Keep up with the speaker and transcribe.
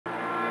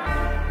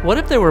What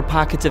if there were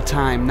pockets of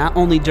time not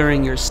only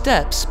during your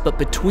steps, but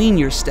between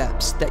your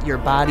steps that your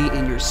body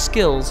and your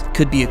skills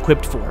could be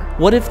equipped for?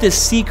 What if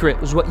this secret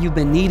was what you've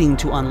been needing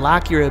to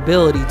unlock your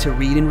ability to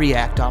read and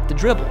react off the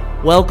dribble?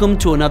 Welcome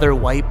to another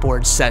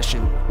whiteboard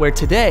session, where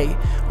today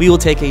we will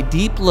take a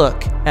deep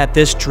look at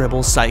this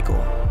dribble cycle.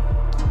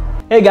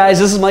 Hey guys,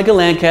 this is Micah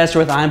Lancaster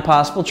with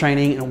Impossible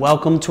Training, and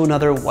welcome to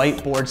another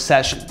whiteboard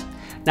session.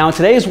 Now in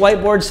today's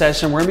whiteboard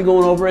session, we're going to be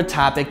going over a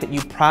topic that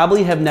you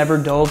probably have never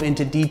dove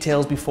into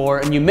details before,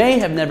 and you may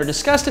have never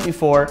discussed it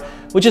before,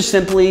 which is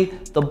simply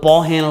the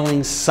ball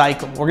handling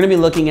cycle. We're going to be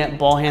looking at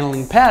ball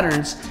handling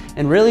patterns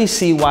and really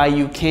see why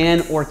you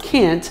can or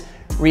can't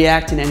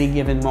react in any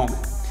given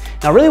moment.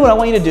 Now really what I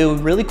want you to do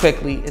really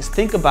quickly is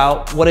think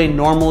about what a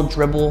normal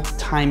dribble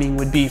timing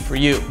would be for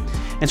you.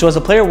 And so as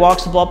a player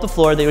walks the ball up the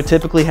floor, they would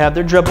typically have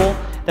their dribble,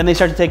 then they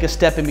start to take a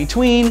step in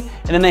between,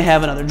 and then they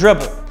have another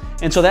dribble.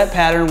 And so that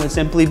pattern would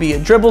simply be a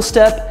dribble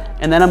step,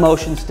 and then a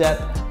motion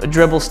step, a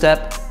dribble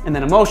step, and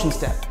then a motion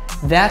step.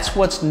 That's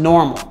what's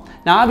normal.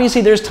 Now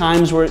obviously there's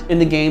times where in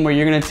the game where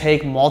you're gonna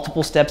take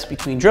multiple steps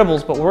between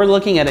dribbles, but we're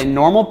looking at a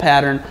normal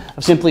pattern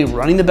of simply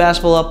running the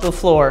basketball up the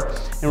floor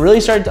and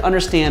really starting to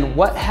understand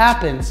what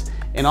happens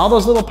in all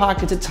those little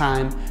pockets of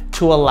time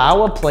to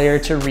allow a player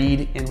to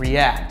read and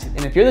react.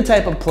 And if you're the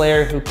type of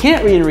player who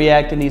can't read and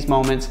react in these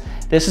moments,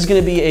 this is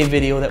gonna be a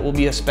video that will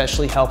be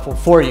especially helpful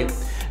for you.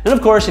 And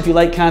of course, if you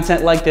like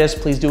content like this,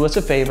 please do us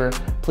a favor.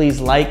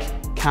 Please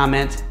like,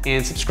 comment,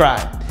 and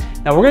subscribe.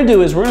 Now what we're gonna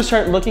do is we're gonna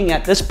start looking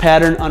at this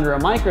pattern under a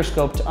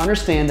microscope to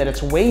understand that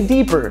it's way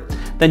deeper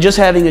than just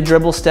having a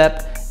dribble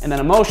step and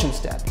then a motion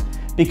step.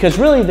 Because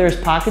really there's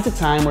pockets of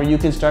time where you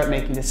can start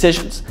making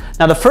decisions.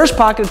 Now the first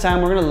pocket of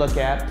time we're gonna look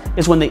at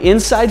is when the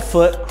inside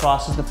foot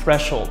crosses the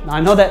threshold. Now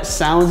I know that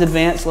sounds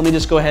advanced, let me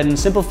just go ahead and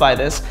simplify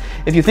this.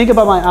 If you think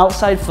about my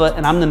outside foot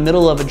and I'm in the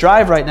middle of a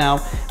drive right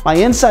now, my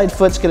inside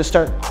foot's gonna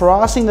start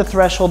crossing the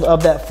threshold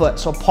of that foot.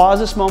 So pause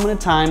this moment in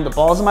time, the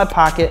ball's in my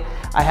pocket,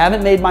 I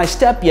haven't made my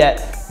step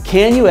yet.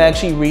 Can you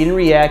actually read and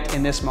react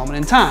in this moment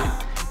in time?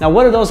 Now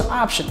what are those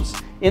options?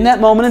 In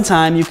that moment in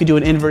time, you could do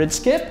an inverted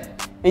skip,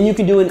 and you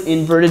can do an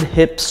inverted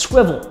hip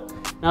swivel.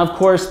 Now, of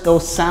course,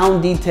 those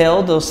sound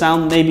detailed, those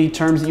sound maybe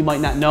terms that you might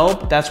not know,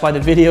 but that's why the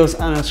videos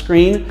on a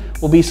screen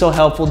will be so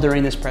helpful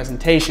during this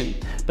presentation.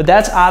 But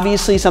that's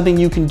obviously something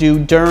you can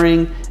do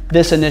during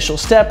this initial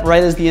step,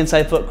 right as the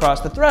inside foot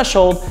crossed the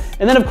threshold.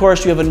 And then, of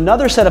course, you have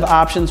another set of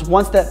options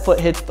once that foot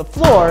hits the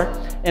floor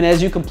and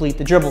as you complete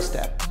the dribble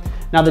step.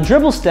 Now the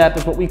dribble step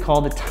is what we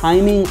call the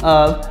timing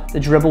of the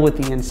dribble with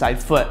the inside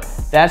foot.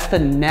 That's the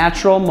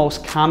natural,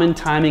 most common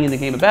timing in the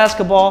game of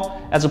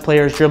basketball. As a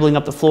player is dribbling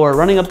up the floor,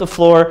 running up the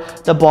floor,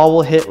 the ball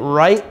will hit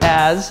right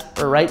as,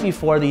 or right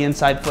before the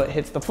inside foot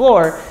hits the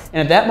floor.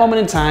 And at that moment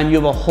in time, you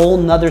have a whole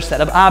nother set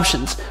of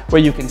options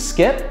where you can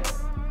skip,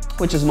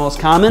 which is most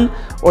common,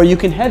 or you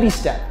can heavy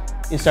step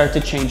and start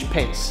to change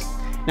pace.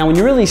 Now when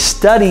you really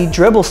study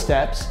dribble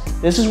steps,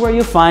 this is where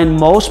you find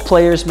most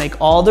players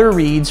make all their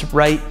reads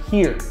right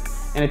here.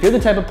 And if you're the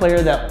type of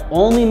player that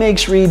only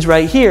makes reads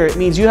right here, it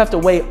means you have to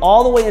wait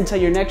all the way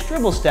until your next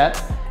dribble step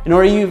in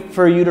order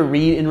for you to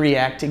read and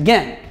react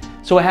again.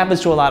 So what happens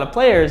to a lot of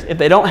players, if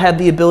they don't have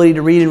the ability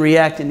to read and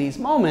react in these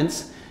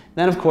moments,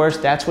 then of course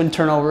that's when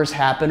turnovers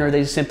happen or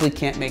they simply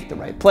can't make the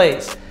right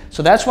plays.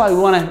 So that's why we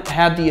want to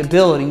have the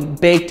ability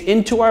baked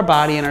into our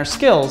body and our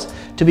skills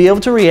to be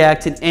able to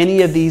react in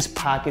any of these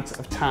pockets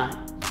of time.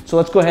 So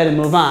let's go ahead and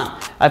move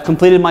on. I've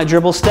completed my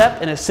dribble step,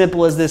 and as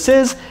simple as this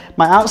is,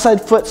 my outside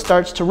foot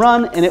starts to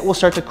run and it will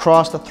start to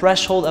cross the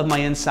threshold of my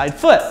inside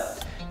foot.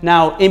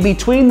 Now, in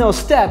between those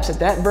steps at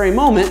that very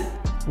moment,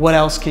 what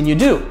else can you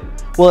do?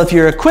 Well, if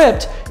you're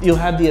equipped, you'll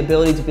have the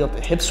ability to be able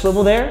to hip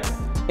swivel there,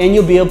 and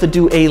you'll be able to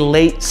do a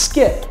late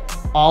skip,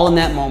 all in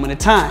that moment of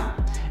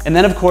time. And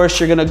then of course,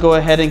 you're gonna go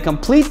ahead and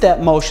complete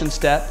that motion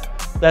step.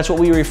 That's what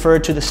we refer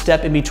to the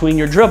step in between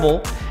your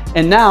dribble.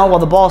 And now, while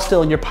the ball's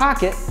still in your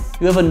pocket,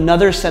 you have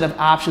another set of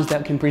options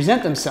that can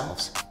present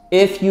themselves.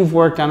 If you've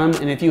worked on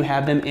them and if you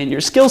have them in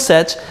your skill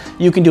sets,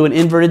 you can do an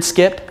inverted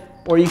skip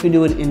or you can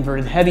do an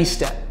inverted heavy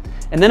step.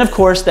 And then of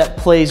course, that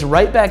plays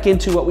right back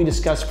into what we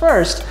discussed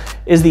first,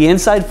 is the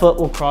inside foot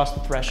will cross the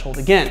threshold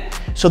again.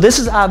 So this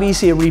is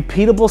obviously a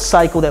repeatable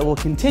cycle that will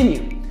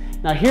continue.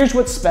 Now here's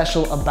what's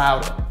special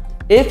about it.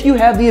 If you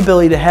have the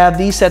ability to have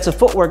these sets of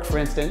footwork, for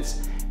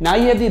instance, now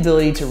you have the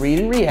ability to read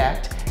and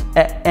react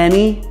at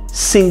any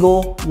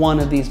single one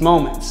of these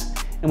moments.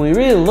 And when you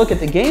really look at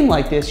the game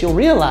like this, you'll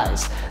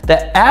realize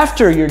that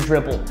after your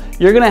dribble,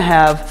 you're gonna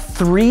have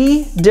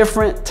 3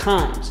 different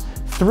times,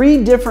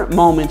 3 different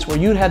moments where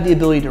you'd have the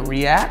ability to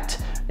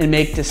react and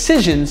make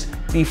decisions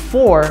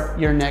before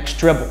your next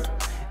dribble.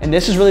 And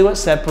this is really what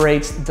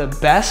separates the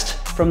best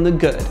from the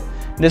good.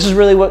 This is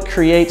really what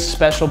creates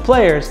special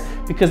players,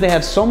 because they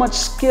have so much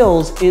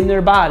skills in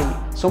their body,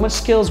 so much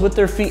skills with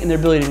their feet and their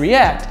ability to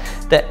react,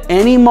 that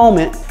any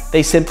moment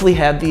they simply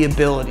have the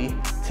ability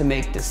to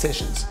make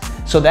decisions.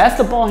 So that's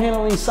the ball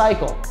handling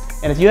cycle.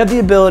 And if you have the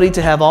ability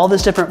to have all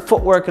this different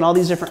footwork and all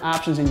these different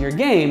options in your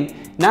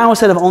game, now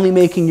instead of only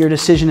making your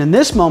decision in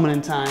this moment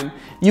in time,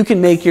 you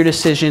can make your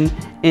decision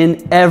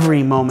in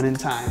every moment in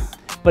time.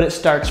 But it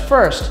starts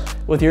first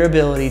with your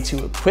ability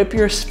to equip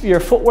your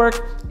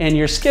footwork and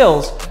your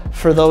skills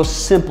for those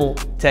simple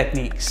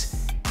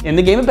techniques. In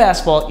the game of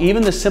basketball,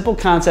 even the simple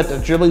concept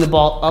of dribbling the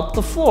ball up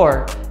the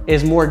floor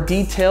is more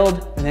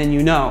detailed than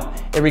you know.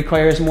 It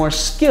requires more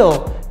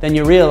skill than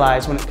you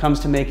realize when it comes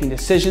to making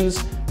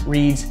decisions,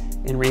 reads,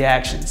 and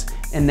reactions.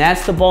 And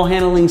that's the ball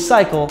handling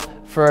cycle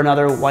for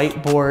another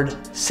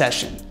whiteboard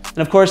session. And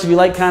of course, if you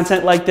like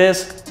content like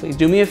this, please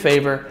do me a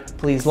favor.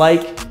 Please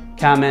like,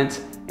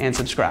 comment, and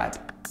subscribe.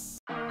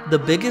 The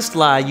biggest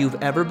lie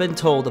you've ever been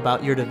told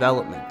about your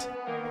development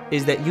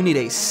is that you need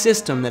a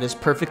system that is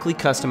perfectly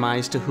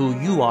customized to who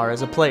you are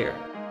as a player.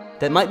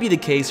 That might be the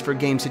case for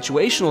game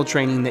situational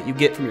training that you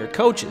get from your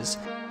coaches,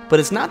 but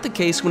it's not the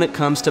case when it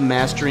comes to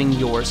mastering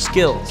your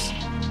skills.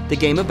 The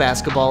game of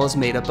basketball is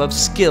made up of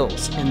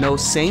skills, and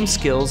those same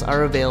skills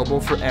are available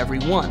for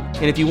everyone.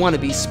 And if you want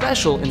to be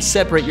special and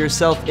separate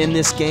yourself in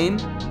this game,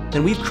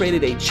 then we've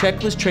created a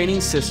checklist training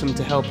system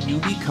to help you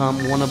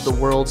become one of the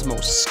world's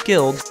most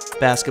skilled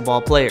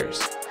basketball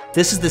players.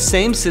 This is the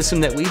same system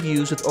that we've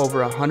used with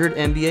over 100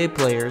 NBA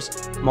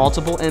players,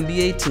 multiple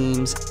NBA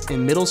teams,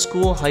 and middle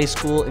school, high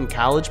school, and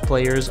college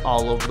players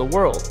all over the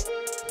world.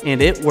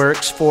 And it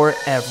works for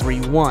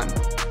everyone.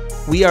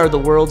 We are the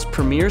world's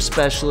premier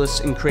specialists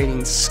in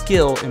creating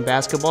skill in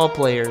basketball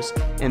players,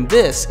 and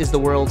this is the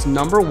world's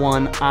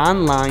 #1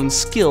 online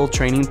skill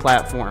training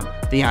platform,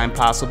 the I'm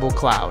Possible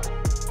Cloud,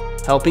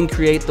 helping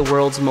create the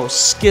world's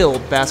most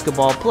skilled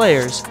basketball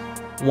players,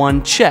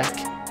 one check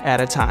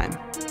at a time.